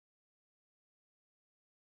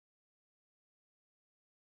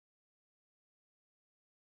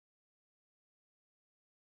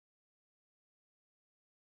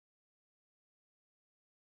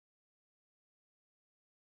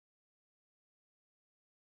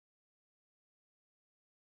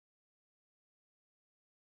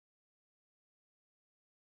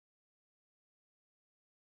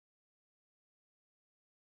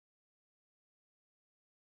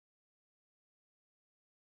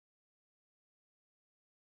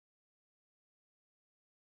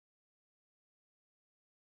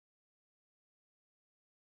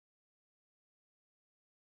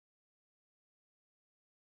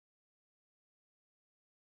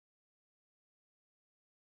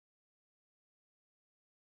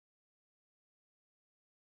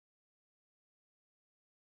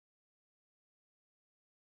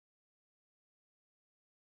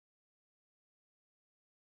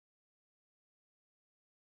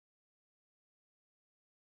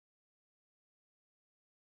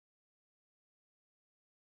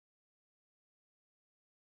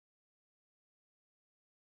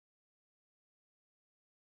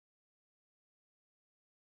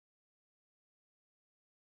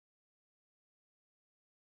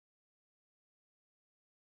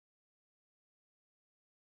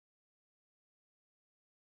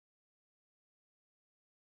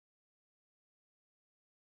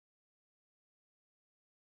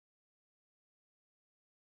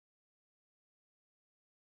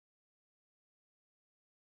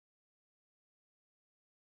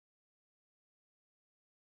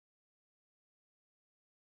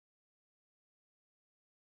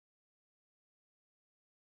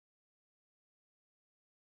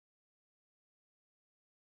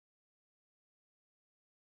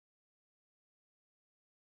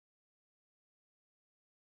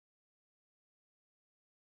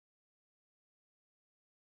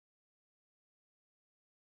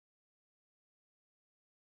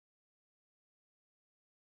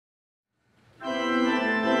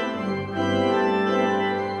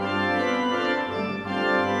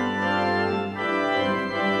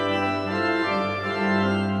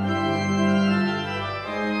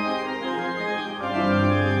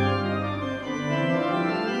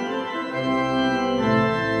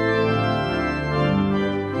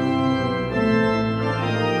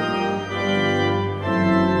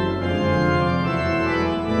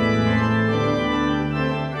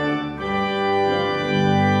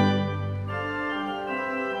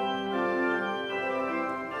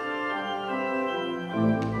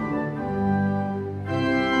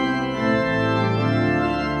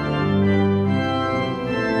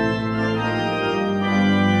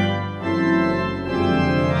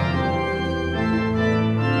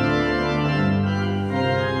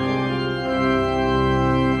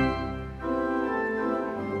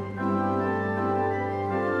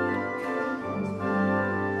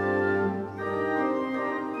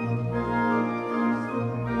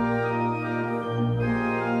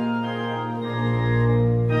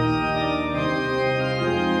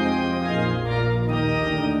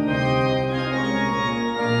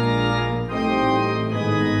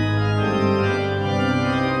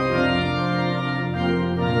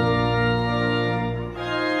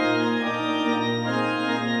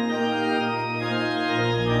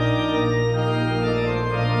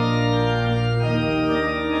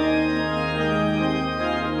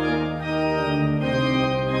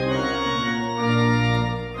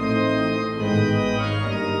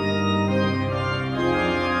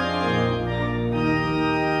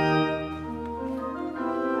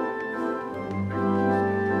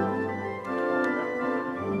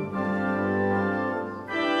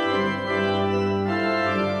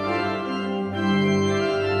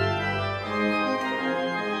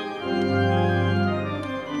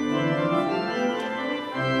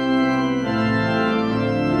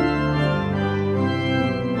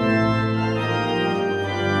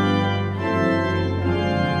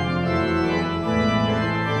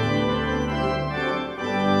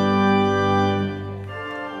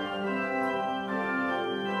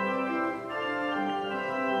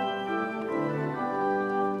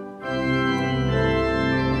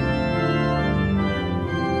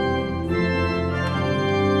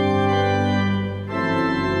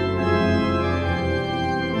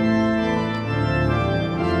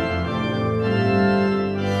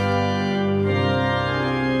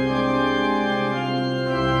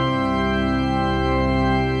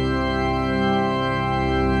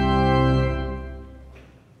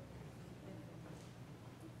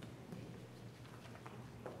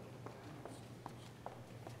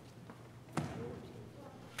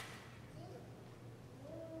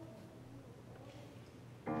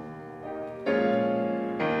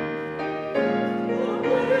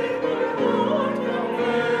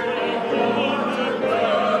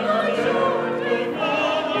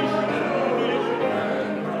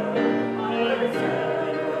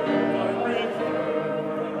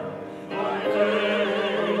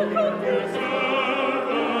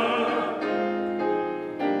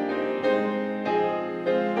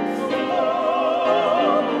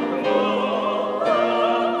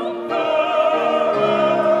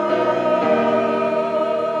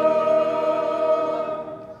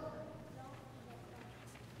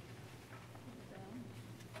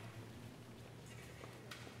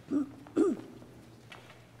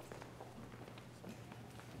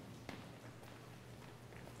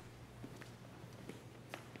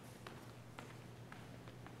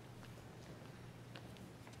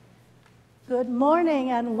Good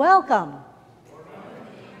morning and welcome.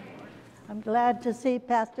 I'm glad to see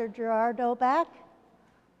Pastor Gerardo back.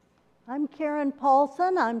 I'm Karen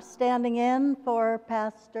Paulson. I'm standing in for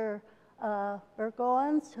Pastor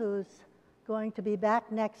Bergoens, who's going to be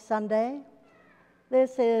back next Sunday.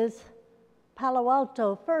 This is Palo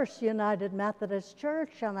Alto First United Methodist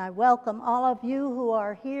Church, and I welcome all of you who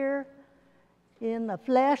are here in the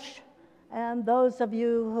flesh and those of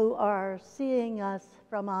you who are seeing us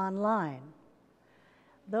from online.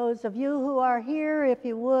 Those of you who are here, if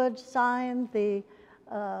you would, sign the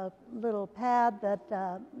little pad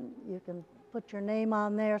that you can put your name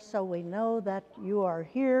on there so we know that you are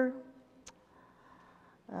here.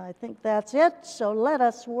 I think that's it, so let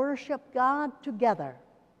us worship God together.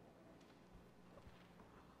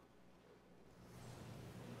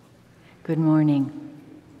 Good morning.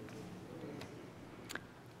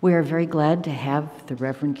 We are very glad to have the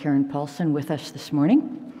Reverend Karen Paulson with us this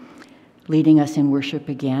morning, leading us in worship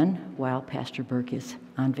again while Pastor Burke is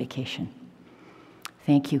on vacation.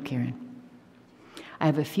 Thank you, Karen. I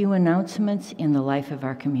have a few announcements in the life of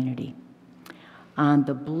our community. On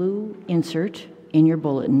the blue insert in your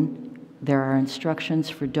bulletin, there are instructions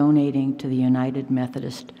for donating to the United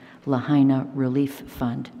Methodist Lahaina Relief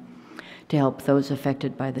Fund to help those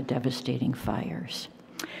affected by the devastating fires.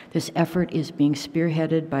 This effort is being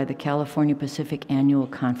spearheaded by the California Pacific Annual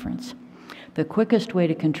Conference. The quickest way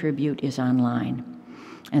to contribute is online,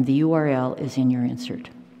 and the URL is in your insert.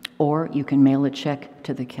 Or you can mail a check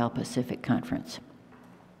to the Cal Pacific Conference.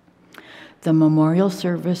 The memorial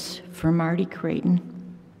service for Marty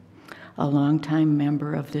Creighton, a longtime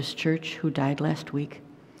member of this church who died last week,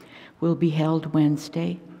 will be held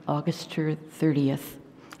Wednesday, August 30th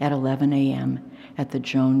at 11 a.m. at the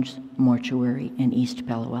Jones Mortuary in East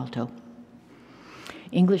Palo Alto.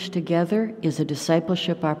 English Together is a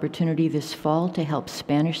discipleship opportunity this fall to help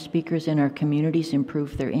Spanish speakers in our communities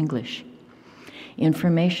improve their English.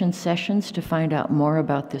 Information sessions to find out more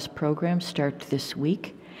about this program start this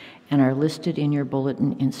week and are listed in your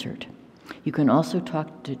bulletin insert. You can also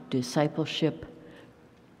talk to Discipleship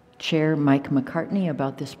Chair Mike McCartney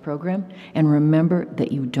about this program, and remember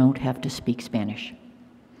that you don't have to speak Spanish.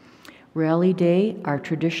 Rally Day, our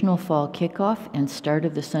traditional fall kickoff and start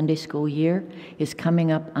of the Sunday school year, is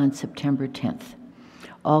coming up on September 10th.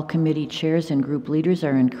 All committee chairs and group leaders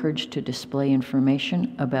are encouraged to display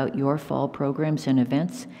information about your fall programs and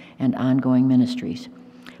events and ongoing ministries.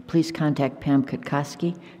 Please contact Pam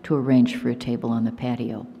Kutkoski to arrange for a table on the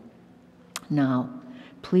patio. Now,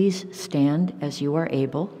 please stand as you are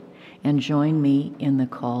able and join me in the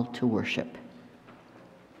call to worship.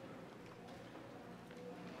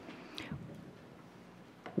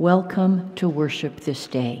 Welcome to worship this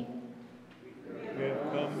day. We have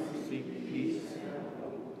come to seek peace.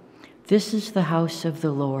 This is the house of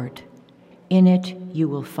the Lord. In it you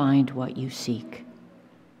will find what you seek.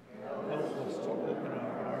 Help us to open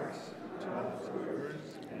our hearts to God's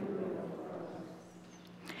words and will.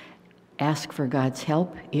 Ask for God's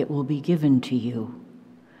help, it will be given to you.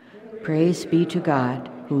 Praise be to God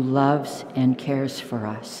who loves and cares for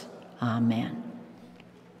us. Amen.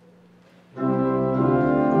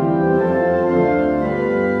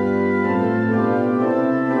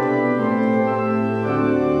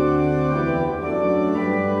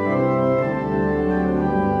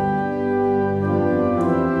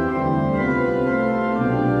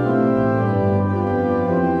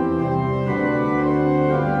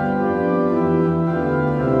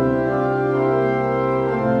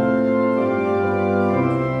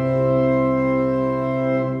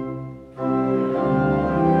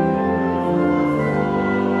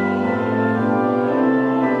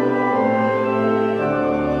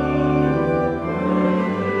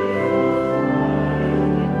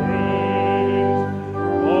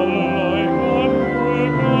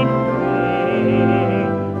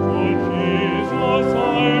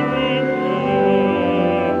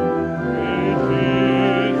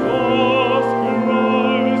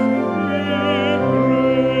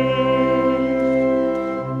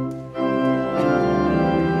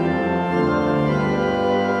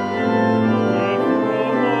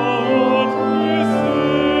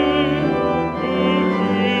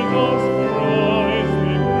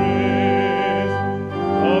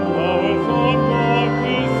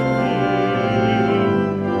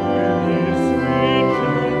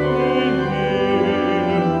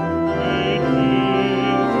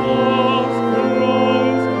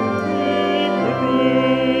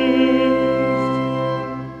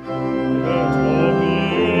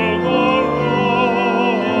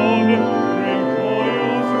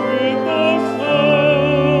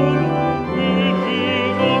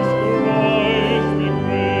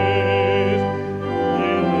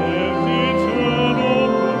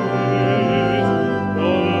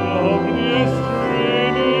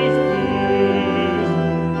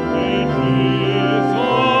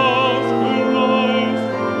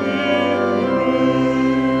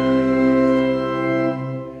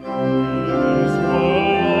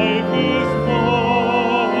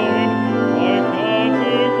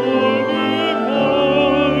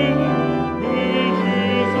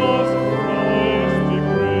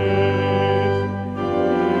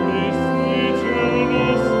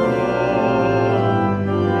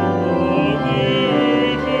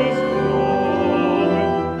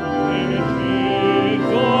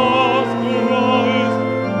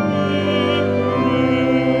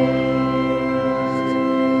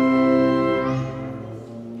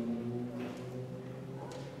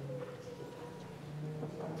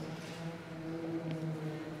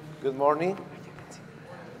 Good morning.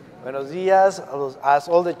 Buenos días. As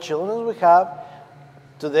all the children we have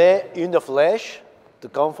today in the flesh to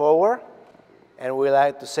come forward. And we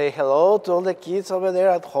like to say hello to all the kids over there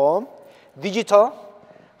at home. Digital.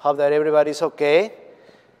 Hope that everybody's okay.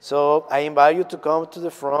 So I invite you to come to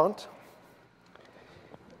the front.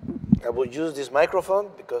 I will use this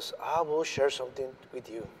microphone because I will share something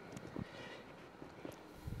with you.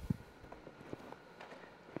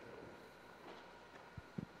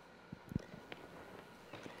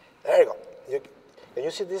 There you go. Can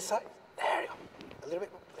you see this side? There you go. A little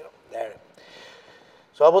bit. There.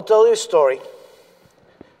 So I will tell you a story.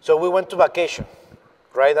 So we went to vacation.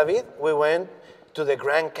 Right, David? We went to the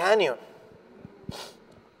Grand Canyon.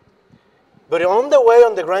 But on the way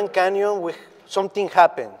on the Grand Canyon, something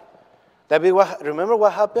happened. David, remember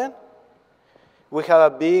what happened? We had a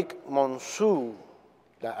big monsoon.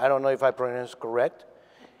 I don't know if I pronounce correct.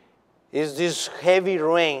 It's this heavy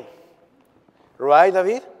rain. Right,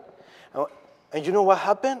 David? And you know what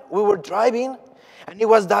happened? We were driving, and it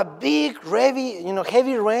was that big,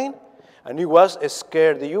 heavy rain, and he was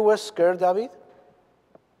scared. You were scared, David?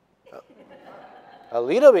 A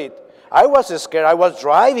little bit. I was scared. I was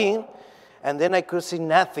driving, and then I could see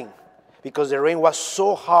nothing because the rain was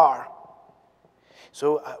so hard.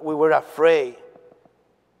 So we were afraid.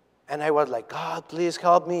 And I was like, God, please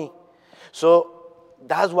help me. So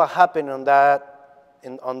that's what happened on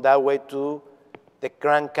that way to the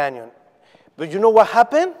Grand Canyon. But you know what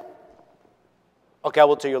happened? Okay, I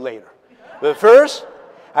will tell you later. But first,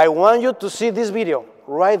 I want you to see this video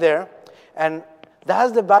right there. And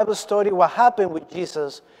that's the Bible story, what happened with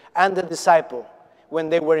Jesus and the disciple when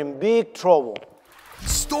they were in big trouble.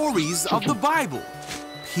 Stories of the Bible.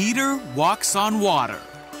 Peter walks on water.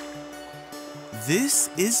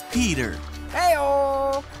 This is Peter.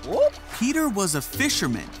 Hey-o! Whoop! Peter was a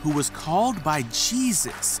fisherman who was called by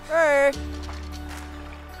Jesus. Hey!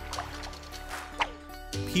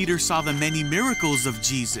 Peter saw the many miracles of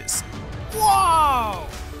Jesus. Whoa!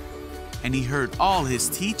 And he heard all his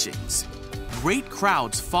teachings. Great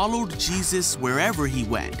crowds followed Jesus wherever he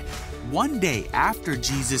went. One day after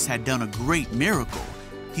Jesus had done a great miracle,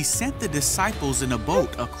 he sent the disciples in a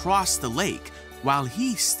boat across the lake while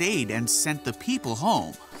he stayed and sent the people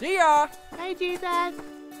home. See ya! Hey, Jesus!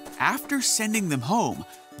 After sending them home,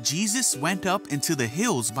 Jesus went up into the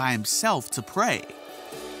hills by himself to pray.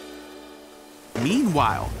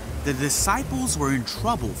 Meanwhile, the disciples were in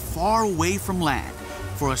trouble far away from land,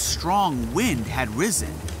 for a strong wind had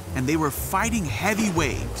risen, and they were fighting heavy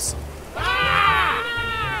waves.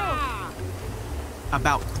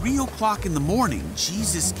 About 3 o'clock in the morning,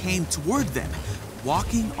 Jesus came toward them,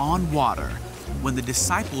 walking on water. When the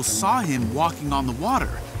disciples saw him walking on the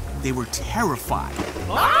water, they were terrified.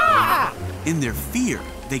 In their fear,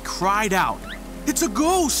 they cried out, "It's a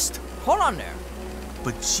ghost!" Hold on there.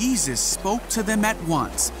 But Jesus spoke to them at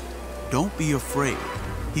once. "Don't be afraid,"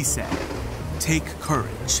 he said. "Take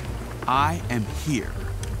courage. I am here."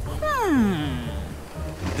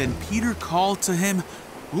 Then Peter called to him,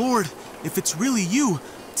 "Lord, if it's really you,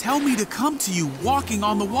 tell me to come to you walking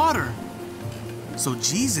on the water." So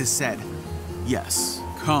Jesus said, "Yes,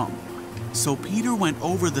 come." So Peter went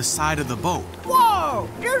over the side of the boat. Whoa!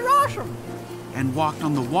 You're awesome! And walked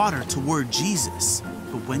on the water toward Jesus.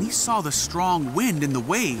 But when he saw the strong wind and the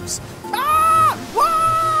waves,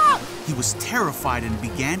 Whoa! he was terrified and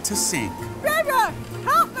began to sink. Jesus,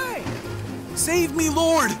 help me! "Save me,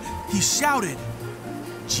 Lord!" he shouted.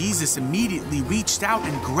 Jesus immediately reached out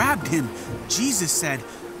and grabbed him. Jesus said,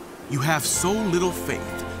 "You have so little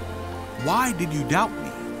faith. Why did you doubt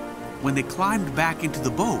me?" When they climbed back into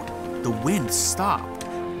the boat, the wind stopped.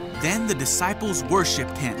 Then the disciples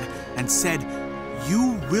worshiped him and said,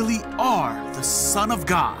 "You really are the Son of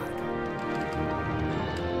God."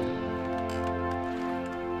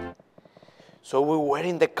 So we were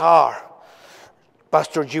in the car.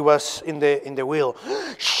 Pastor G was in the wheel.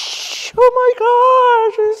 Shh, oh my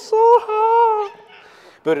gosh, it's so hot.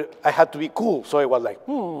 But I had to be cool, so I was like,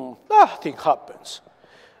 nothing happens.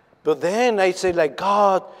 But then I said, like,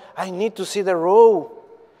 God, I need to see the road.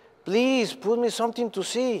 Please put me something to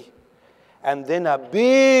see. And then a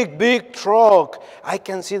big truck. I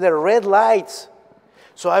can see the red lights.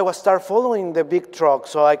 So I will start following the big truck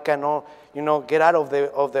so I can, get out of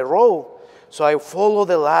the road. So I follow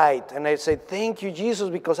the light, and I say, thank you, Jesus,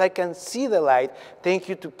 because I can see the light. Thank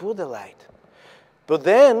you to put the light. But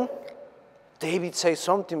then David said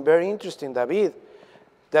something very interesting, David.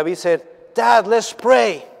 David said, Dad, let's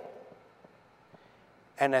pray.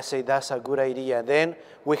 And I say, that's a good idea. Then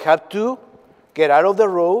we have to get out of the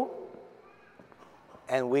road,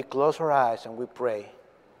 and we close our eyes and we pray.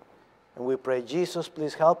 And we pray, Jesus,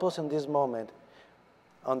 please help us in this moment,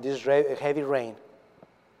 on this heavy rain.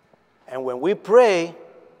 And when we pray,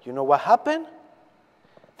 you know what happened?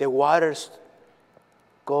 The waters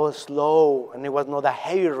go slow, and it was not a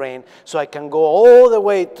heavy rain, so I can go all the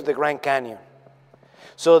way to the Grand Canyon.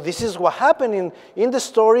 So this is what happened in the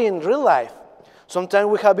story in real life. Sometimes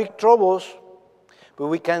we have big troubles, but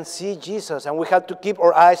we can see Jesus, and we have to keep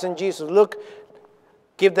our eyes on Jesus. Look,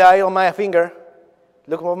 keep the eye on my finger.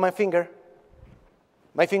 Look on my finger.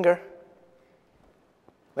 My finger.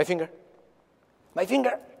 My finger. My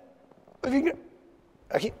finger. My finger.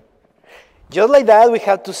 Okay. Just like that, we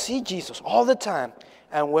have to see Jesus all the time.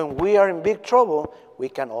 And when we are in big trouble, we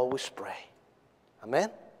can always pray. Amen?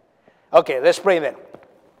 Okay, let's pray then.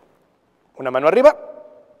 Una mano arriba.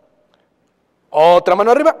 Otra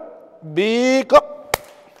mano arriba. Big up.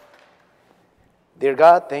 Dear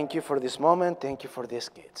God, thank you for this moment. Thank you for these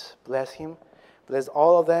kids. Bless him. Bless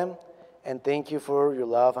all of them. And thank you for your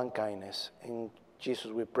love and kindness. In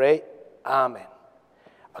Jesus we pray. Amen.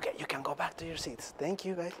 Okay, you can go back to your seats. Thank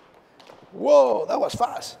you, guys. Whoa, that was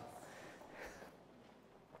fast.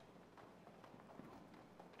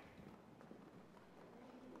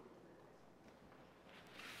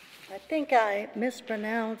 I think I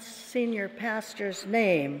mispronounced Senior Pastor's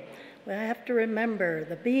name. But I have to remember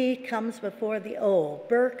the B comes before the O.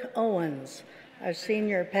 Burke Owens, our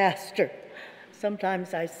Senior Pastor.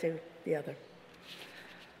 Sometimes I say the other.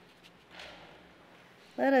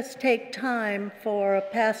 Let us take time for a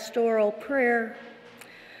pastoral prayer.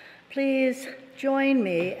 Please join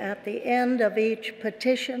me at the end of each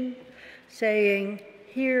petition, saying,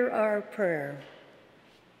 "Hear our prayer."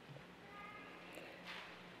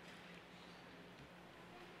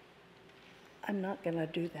 I'm not going to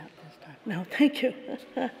do that this time. No, thank you.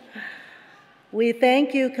 We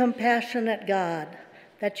thank you, compassionate God,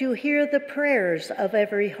 that you hear the prayers of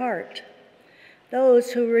every heart.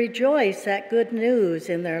 Those who rejoice at good news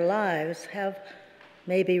in their lives have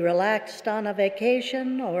maybe relaxed on a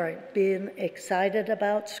vacation or been excited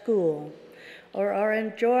about school or are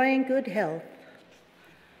enjoying good health.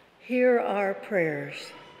 Hear our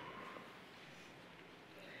prayers.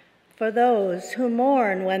 For those who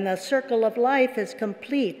mourn when the circle of life is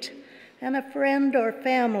complete and a friend or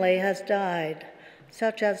family has died,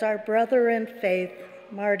 such as our brother in faith,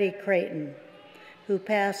 Marty Creighton, who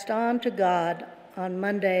passed on to God on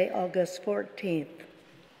Monday, August 14th.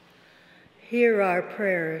 Hear our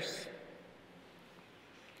prayers.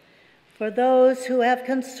 For those who have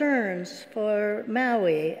concerns for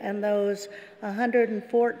Maui and those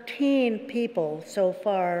 114 people so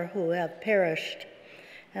far who have perished,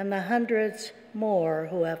 and the hundreds more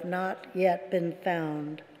who have not yet been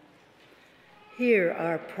found. Hear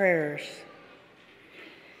our prayers.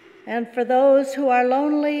 And for those who are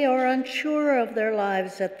lonely or unsure of their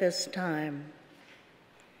lives at this time,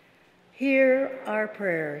 hear our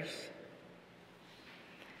prayers.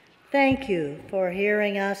 Thank you for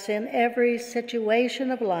hearing us in every situation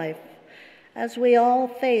of life as we all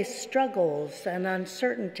face struggles and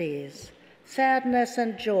uncertainties, sadness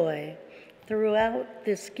and joy, throughout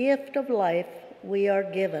this gift of life we are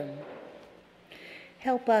given.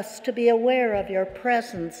 Help us to be aware of your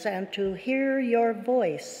presence and to hear your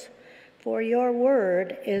voice, for your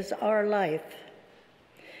word is our life.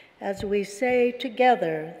 As we say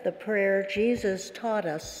together the prayer Jesus taught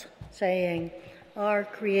us, saying, "Our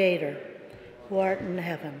Creator, who art in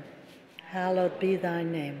heaven, hallowed be thy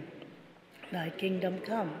name. Thy kingdom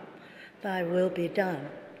come, thy will be done,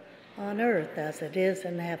 on earth as it is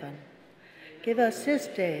in heaven. Give us this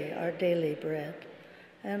day our daily bread,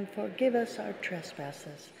 and forgive us our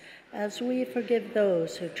trespasses, as we forgive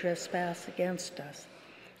those who trespass against us.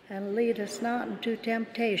 And lead us not into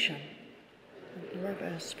temptation, but deliver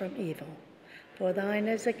us from evil. For thine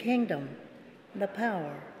is the kingdom, the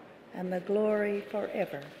power, and the glory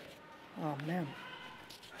forever. Amen."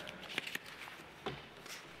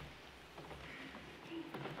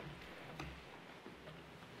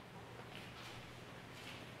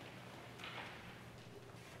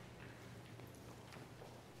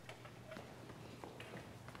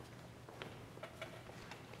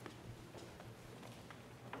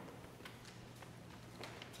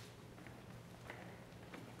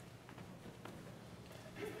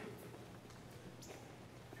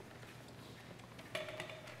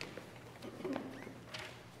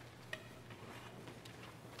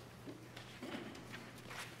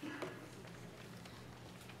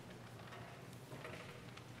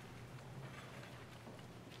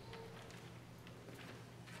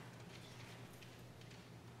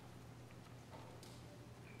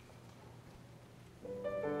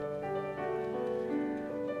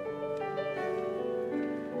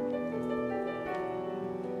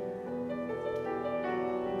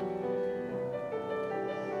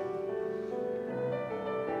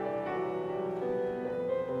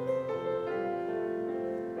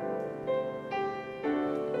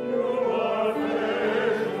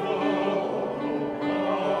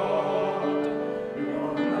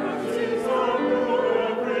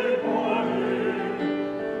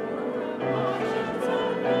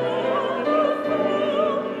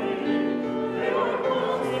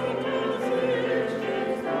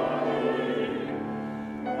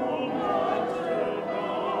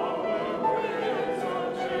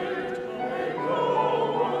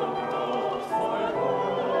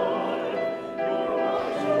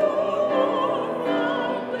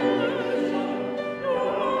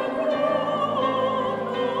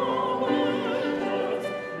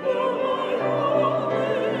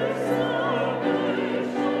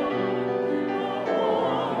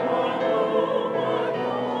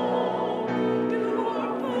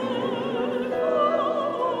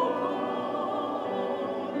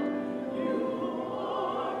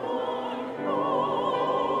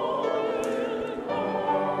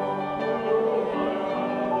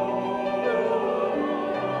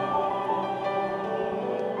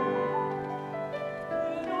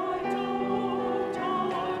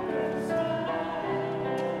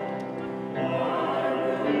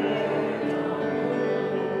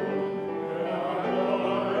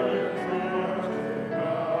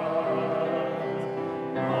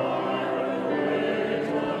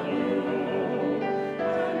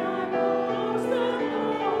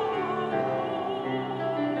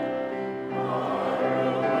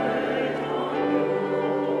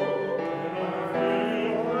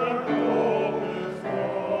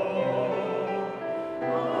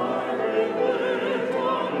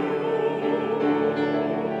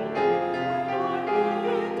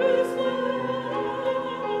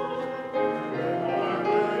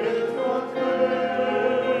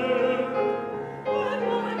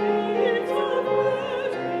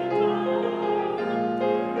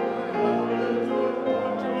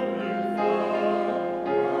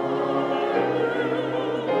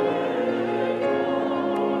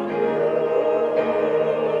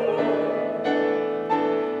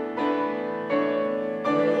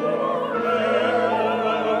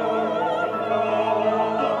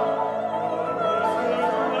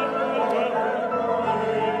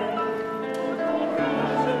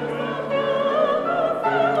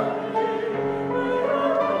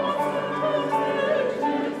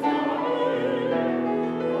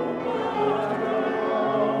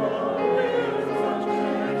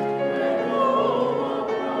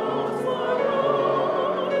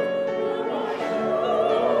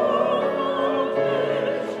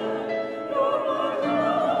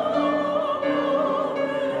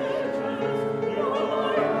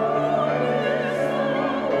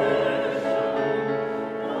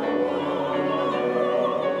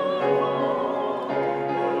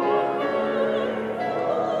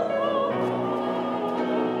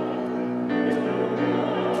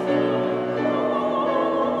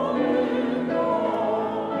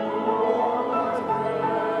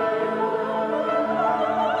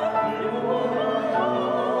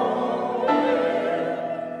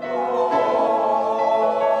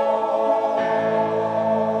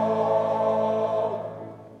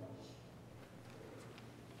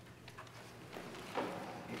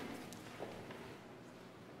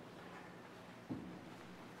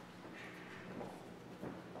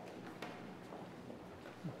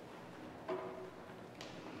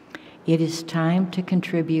 It is time to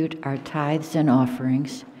contribute our tithes and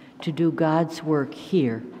offerings to do God's work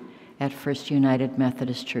here at First United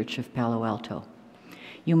Methodist Church of Palo Alto.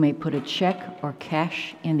 You may put a check or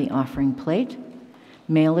cash in the offering plate,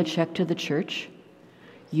 mail a check to the church,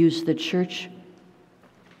 use the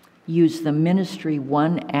Ministry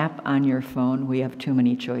One app on your phone, we have too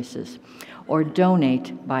many choices, or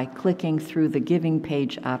donate by clicking through the giving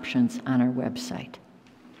page options on our website.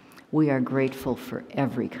 We are grateful for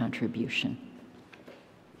every contribution.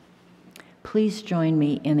 Please join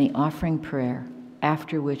me in the offering prayer,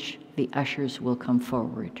 after which the ushers will come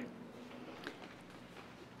forward.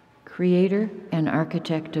 Creator and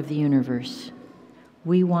architect of the universe,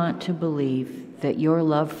 we want to believe that your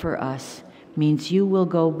love for us means you will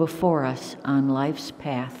go before us on life's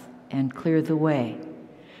path and clear the way,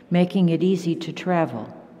 making it easy to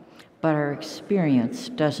travel, but our experience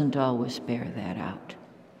doesn't always bear that out.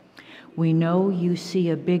 We know you see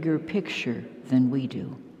a bigger picture than we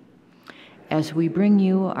do. As we bring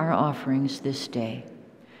you our offerings this day,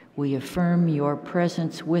 we affirm your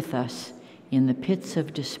presence with us in the pits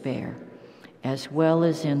of despair, as well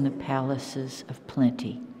as in the palaces of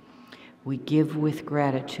plenty. We give with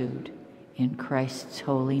gratitude in Christ's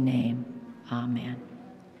holy name. Amen.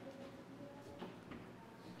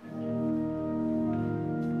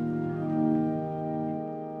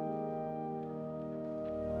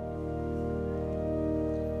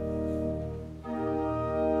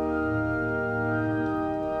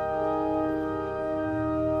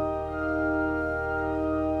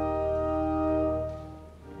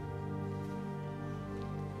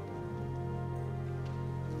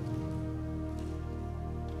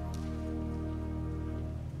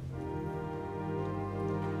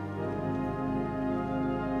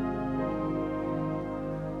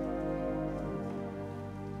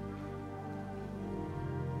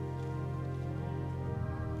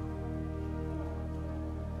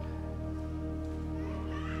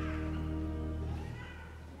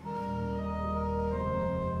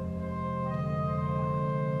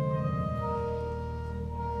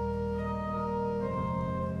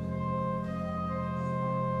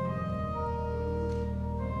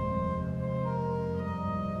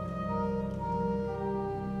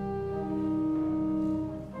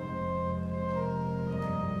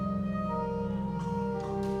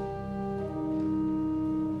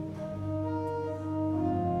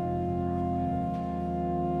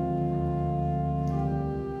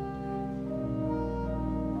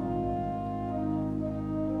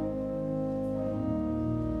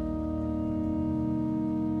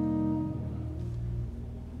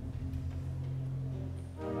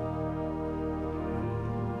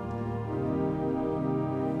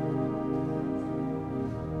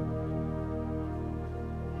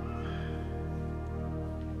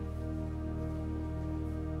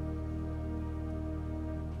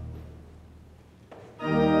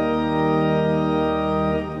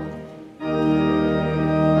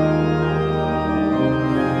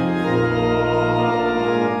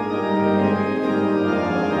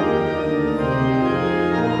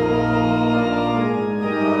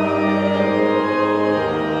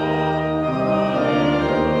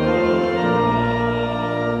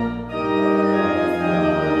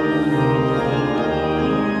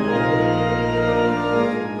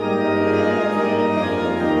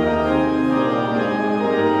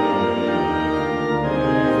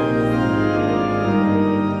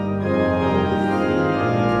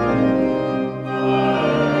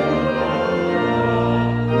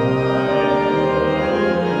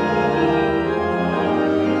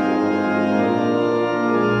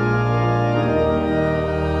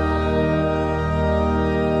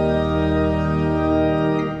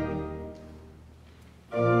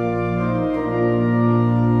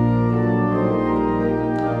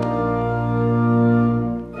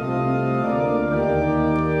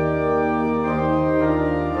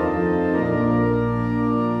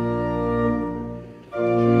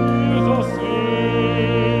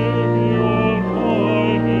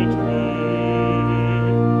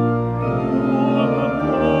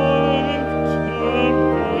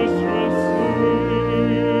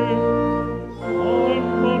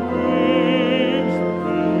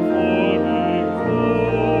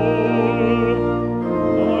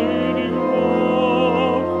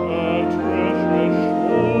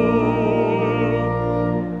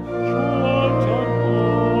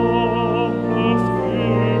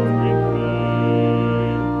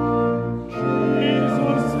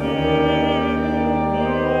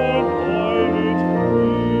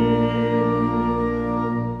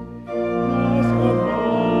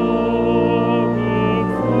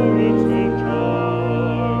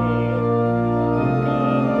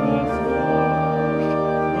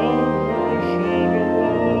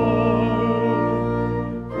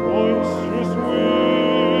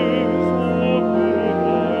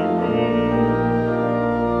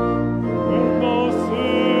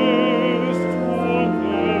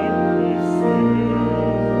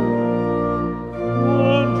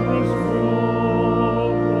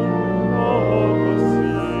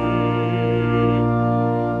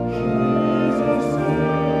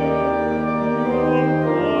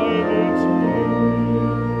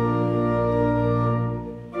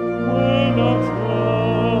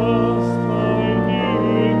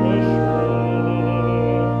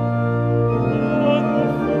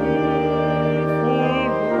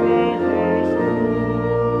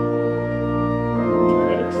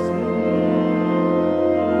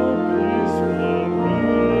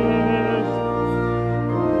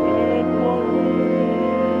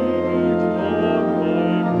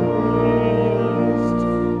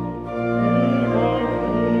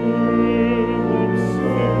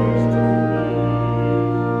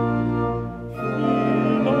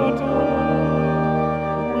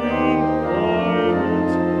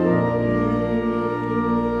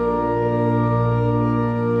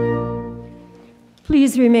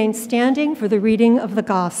 please remain standing for the reading of the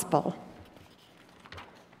Gospel?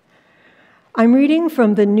 I'm reading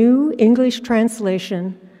from the New English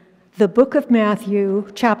Translation, the book of Matthew,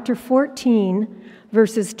 chapter 14,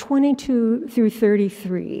 verses 22 through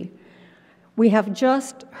 33. We have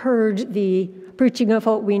just heard the preaching of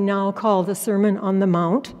what we now call the Sermon on the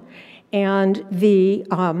Mount and the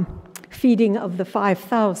feeding of the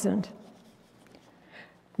 5,000.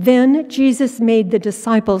 Then Jesus made the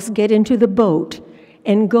disciples get into the boat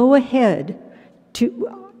and go ahead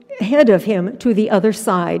of him to the other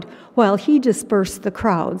side while he dispersed the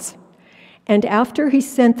crowds. And after he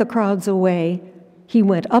sent the crowds away, he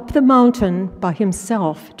went up the mountain by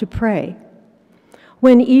himself to pray.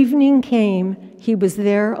 When evening came, he was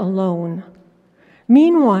there alone.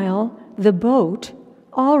 Meanwhile, the boat,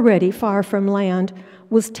 already far from land,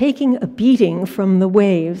 was taking a beating from the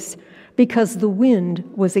waves because the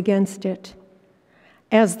wind was against it.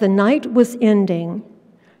 As the night was ending,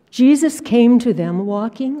 Jesus came to them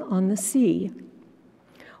walking on the sea.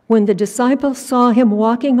 When the disciples saw him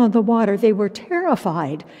walking on the water, they were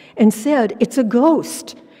terrified and said, "It's a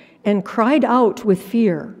ghost," and cried out with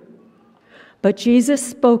fear. But Jesus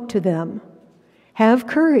spoke to them, "Have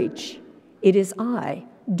courage, it is I,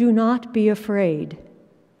 do not be afraid."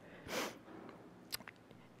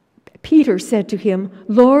 Peter said to him,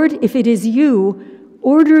 "Lord, if it is you,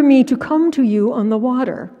 order me to come to you on the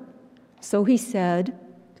water." So he said,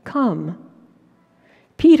 "Come."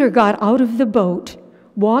 Peter got out of the boat,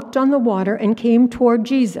 walked on the water, and came toward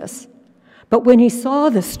Jesus. But when he saw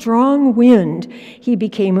the strong wind, he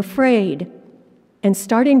became afraid. And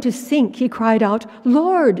starting to sink, he cried out,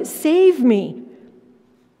 "Lord, save me!"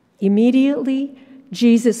 Immediately,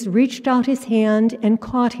 Jesus reached out his hand and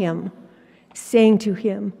caught him, saying to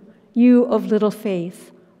him, "You of little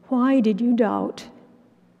faith, why did you doubt?"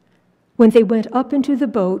 When they went up into the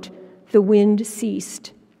boat, the wind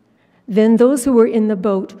ceased. Then those who were in the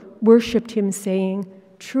boat worshiped him, saying,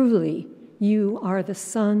 "Truly, you are the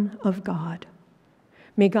Son of God."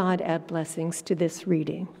 May God add blessings to this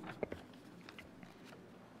reading.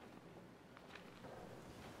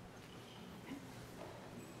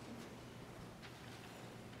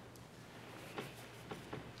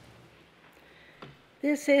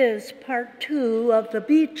 This is part 2 of the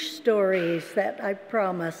beach stories that I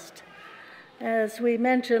promised. As we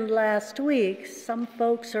mentioned last week, some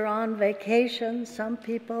folks are on vacation, some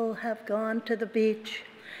people have gone to the beach,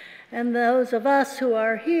 and those of us who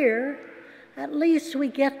are here, at least we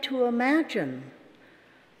get to imagine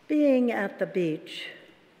being at the beach,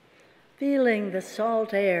 feeling the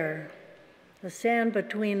salt air, the sand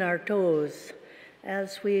between our toes,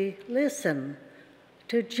 as we listen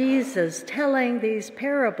to Jesus telling these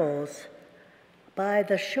parables by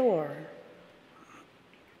the shore.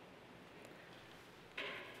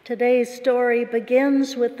 Today's story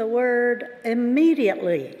begins with the word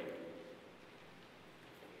immediately.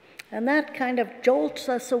 And that kind of jolts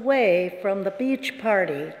us away from the beach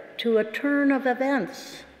party to a turn of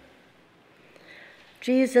events.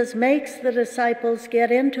 Jesus makes the disciples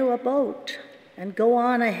get into a boat and go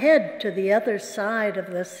on ahead to the other side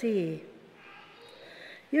of the sea.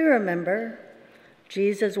 You remember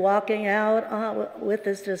Jesus walking out with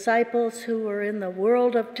his disciples who were in the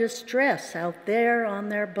world of distress out there on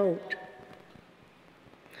their boat.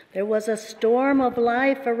 There was a storm of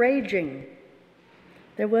life a-raging.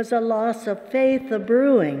 There was a loss of faith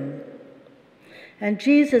a-brewing. And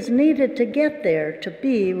Jesus needed to get there to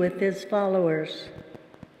be with his followers,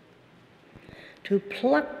 to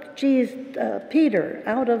pluck Peter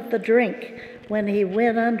out of the drink when he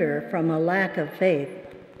went under from a lack of faith.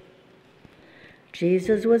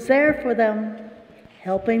 Jesus was there for them,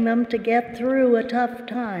 helping them to get through a tough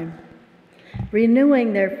time,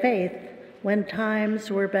 renewing their faith when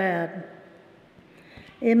times were bad.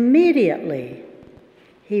 Immediately,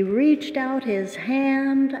 he reached out his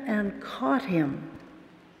hand and caught him.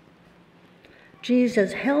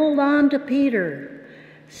 Jesus held on to Peter,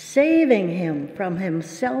 saving him from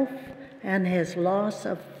himself and his loss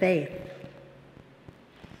of faith.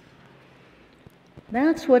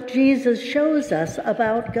 That's what Jesus shows us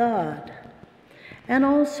about God, and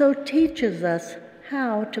also teaches us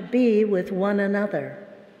how to be with one another.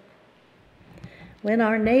 When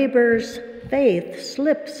our neighbor's faith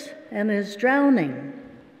slips and is drowning,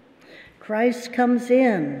 Christ comes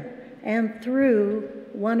in and through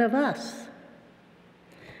one of us.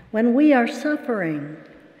 When we are suffering,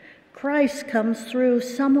 Christ comes through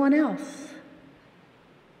someone else.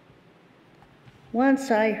 Once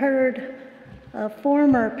I heard a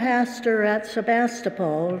former pastor at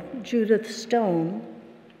Sebastopol, Judith Stone,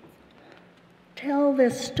 tell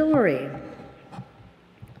this story.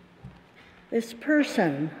 This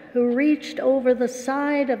person who reached over the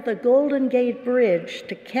side of the Golden Gate Bridge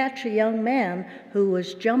to catch a young man who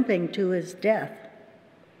was jumping to his death.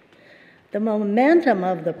 The momentum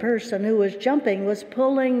of the person who was jumping was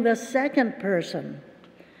pulling the second person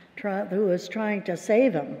who was trying to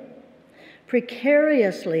save him,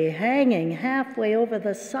 precariously hanging halfway over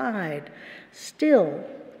the side. Still,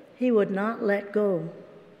 he would not let go.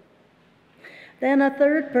 Then a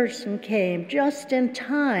third person came just in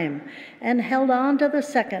time and held on to the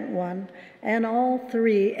second one, and all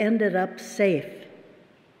three ended up safe.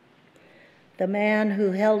 The man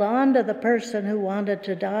who held on to the person who wanted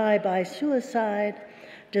to die by suicide,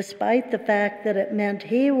 despite the fact that it meant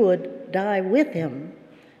he would die with him,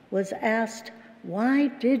 was asked, "Why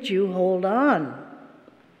did you hold on?"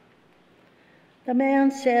 The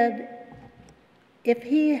man said, if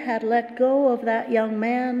he had let go of that young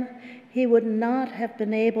man, he would not have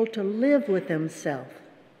been able to live with himself.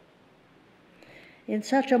 In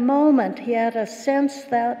such a moment, he had a sense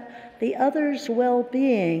that the other's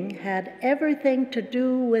well-being had everything to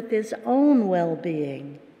do with his own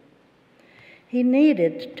well-being. He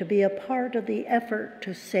needed to be a part of the effort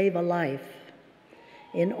to save a life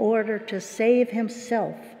in order to save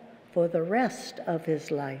himself for the rest of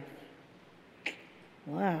his life.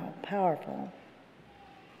 Wow, powerful.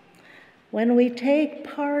 When we take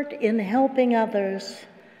part in helping others,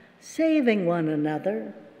 saving one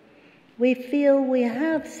another, we feel we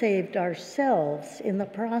have saved ourselves in the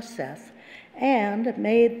process and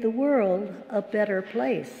made the world a better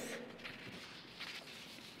place.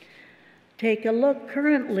 Take a look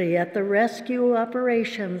currently at the rescue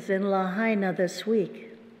operations in Lahaina this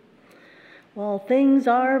week. While things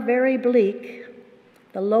are very bleak,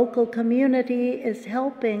 the local community is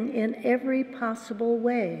helping in every possible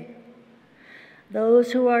way.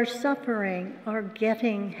 Those who are suffering are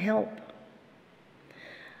getting help.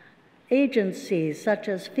 Agencies such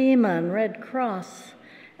as FEMA and Red Cross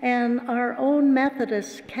and our own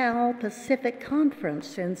Methodist Cal Pacific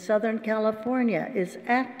Conference in Southern California is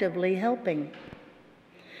actively helping.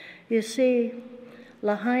 You see,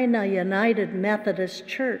 Lahaina United Methodist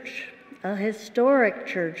Church, a historic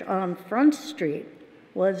church on Front Street,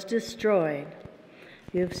 was destroyed.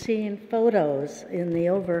 You've seen photos in the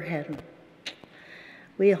overhead.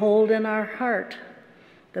 We hold in our heart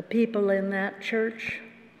the people in that church,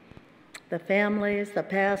 the families, the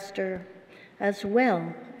pastor, as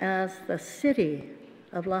well as the city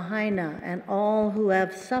of Lahaina and all who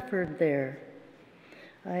have suffered there.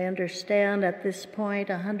 I understand at this point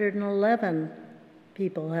 111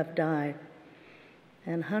 people have died,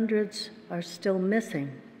 and hundreds are still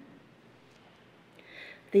missing.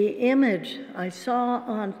 The image I saw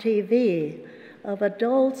on TV of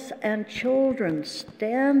adults and children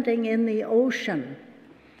standing in the ocean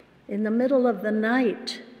in the middle of the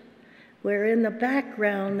night, where in the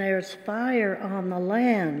background there's fire on the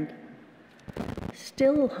land,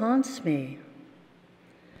 still haunts me.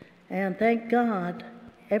 And thank God,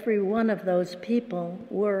 every one of those people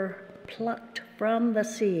were plucked from the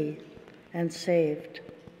sea and saved.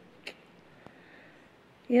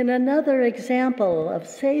 In another example of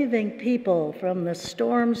saving people from the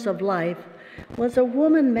storms of life was a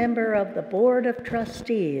woman member of the Board of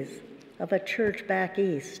Trustees of a church back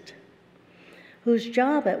east, whose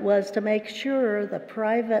job it was to make sure the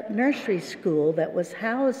private nursery school that was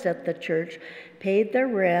housed at the church paid their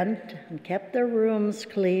rent and kept their rooms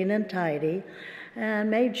clean and tidy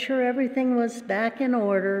and made sure everything was back in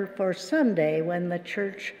order for Sunday when the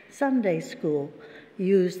church Sunday school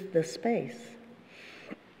used the space.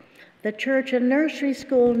 The church and nursery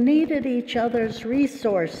school needed each other's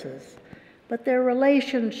resources, but their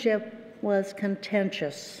relationship was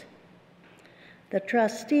contentious. The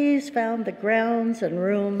trustees found the grounds and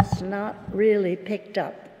rooms not really picked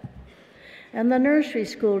up, and the nursery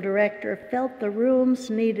school director felt the rooms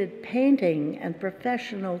needed painting and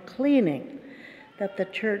professional cleaning that the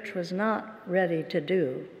church was not ready to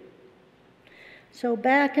do. So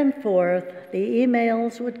back and forth, the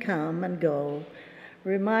emails would come and go,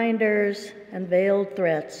 reminders and veiled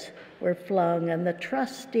threats were flung, and the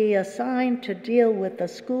trustee assigned to deal with the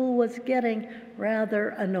school was getting rather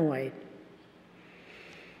annoyed.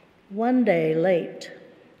 One day late,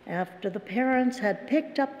 after the parents had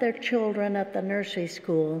picked up their children at the nursery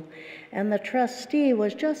school and the trustee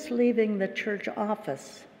was just leaving the church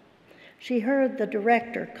office, she heard the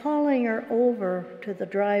director calling her over to the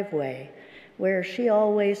driveway where she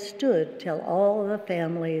always stood till all the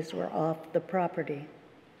families were off the property.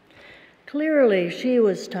 Clearly, she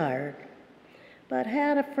was tired, but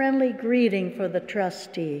had a friendly greeting for the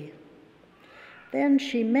trustee. Then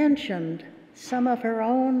she mentioned some of her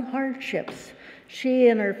own hardships she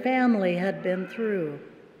and her family had been through.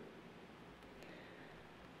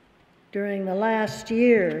 During the last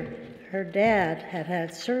year, her dad had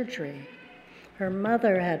had surgery. Her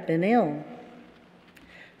mother had been ill.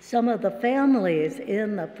 Some of the families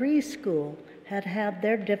in the preschool had had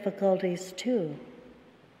their difficulties too.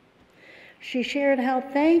 She shared how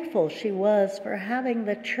thankful she was for having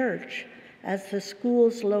the church as the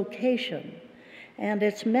school's location and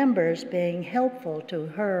its members being helpful to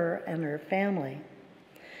her and her family.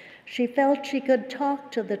 She felt she could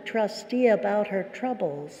talk to the trustee about her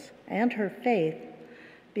troubles and her faith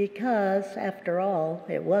because, after all,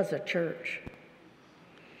 it was a church.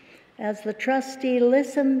 As the trustee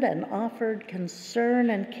listened and offered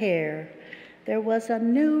concern and care, there was a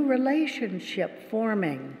new relationship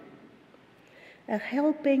forming, a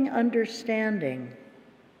helping understanding.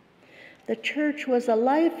 The church was a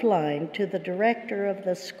lifeline to the director of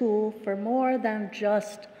the school for more than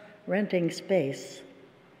just renting space.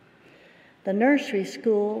 The nursery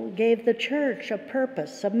school gave the church a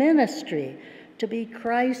purpose, a ministry, to be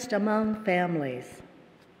Christ among families.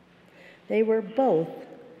 They were both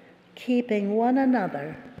keeping one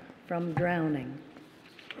another from drowning.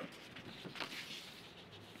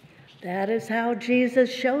 That is how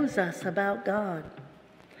Jesus shows us about God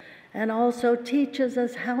and also teaches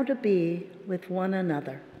us how to be with one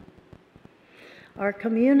another. Our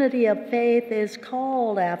community of faith is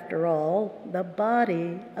called, after all, the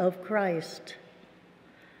body of Christ.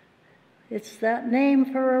 It's that name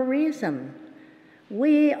for a reason.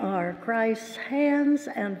 We are Christ's hands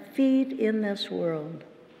and feet in this world.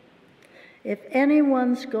 If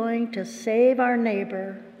anyone's going to save our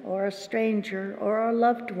neighbor or a stranger or a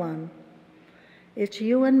loved one, it's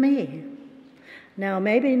you and me. Now,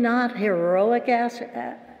 maybe not heroic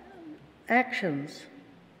actions,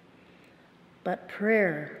 but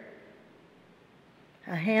prayer,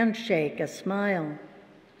 a handshake, a smile,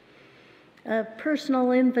 a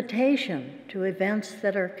personal invitation to events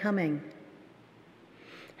that are coming,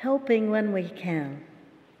 helping when we can.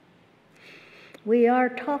 We are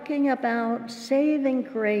talking about saving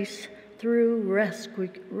grace through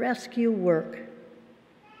rescue work.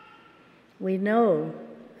 We know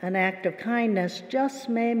an act of kindness just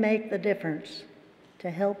may make the difference to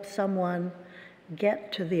help someone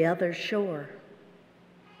get to the other shore.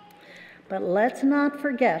 But let's not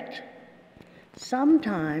forget,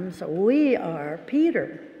 sometimes we are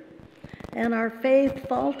Peter and our faith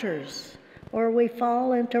falters, or we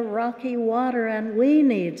fall into rocky water and we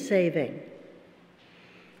need saving.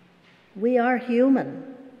 We are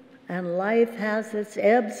human, and life has its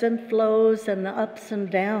ebbs and flows and ups and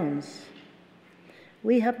downs.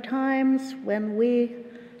 We have times when we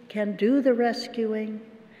can do the rescuing,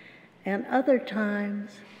 and other times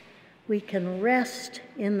we can rest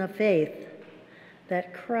in the faith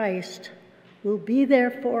that Christ will be there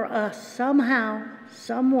for us somehow,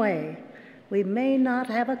 some way. We may not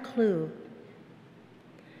have a clue,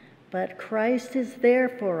 but Christ is there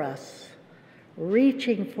for us,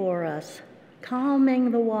 reaching for us, calming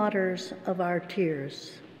the waters of our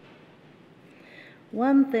tears.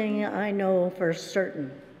 One thing I know for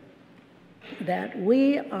certain, that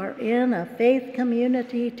we are in a faith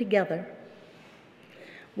community together.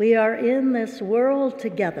 We are in this world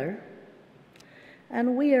together,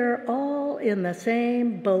 and we are all in the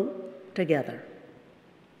same boat together.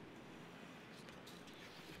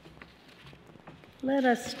 Let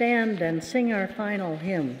us stand and sing our final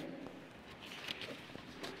hymn.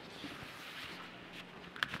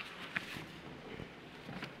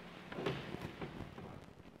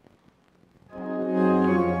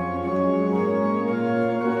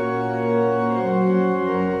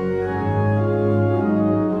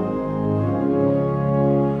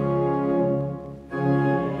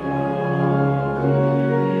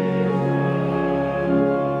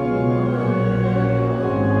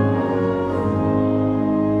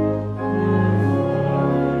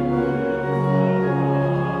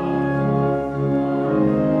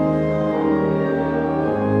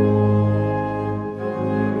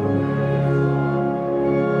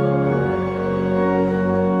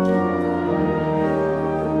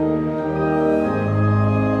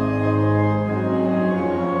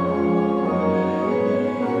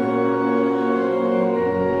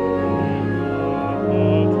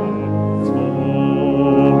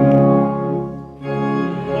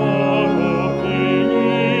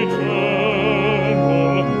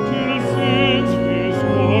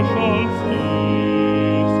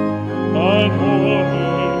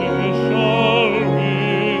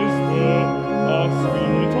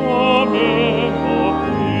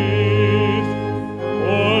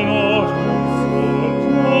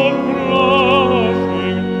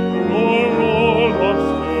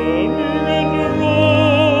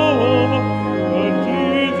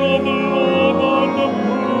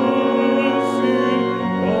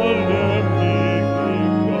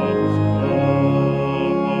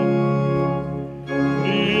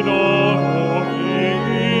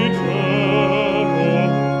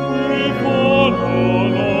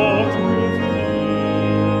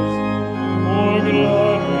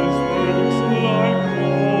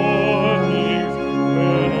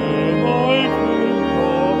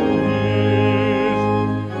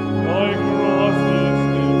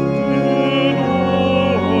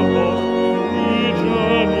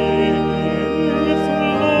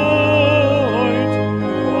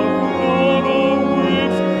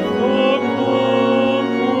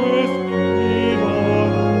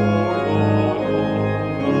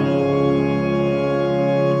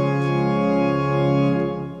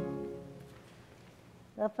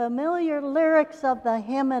 lyrics of the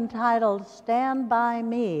hymn entitled Stand By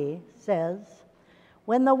Me says,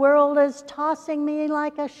 when the world is tossing me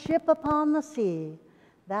like a ship upon the sea,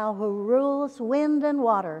 thou who rules wind and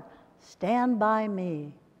water, stand by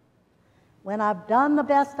me. When I've done the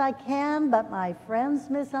best I can, but my friends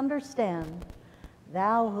misunderstand,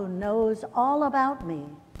 thou who knows all about me,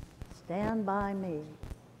 stand by me.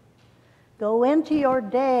 Go into your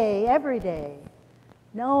day every day,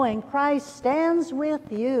 knowing Christ stands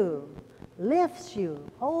with you, lifts you,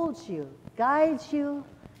 holds you, guides you,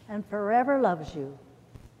 and forever loves you.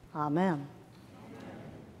 Amen.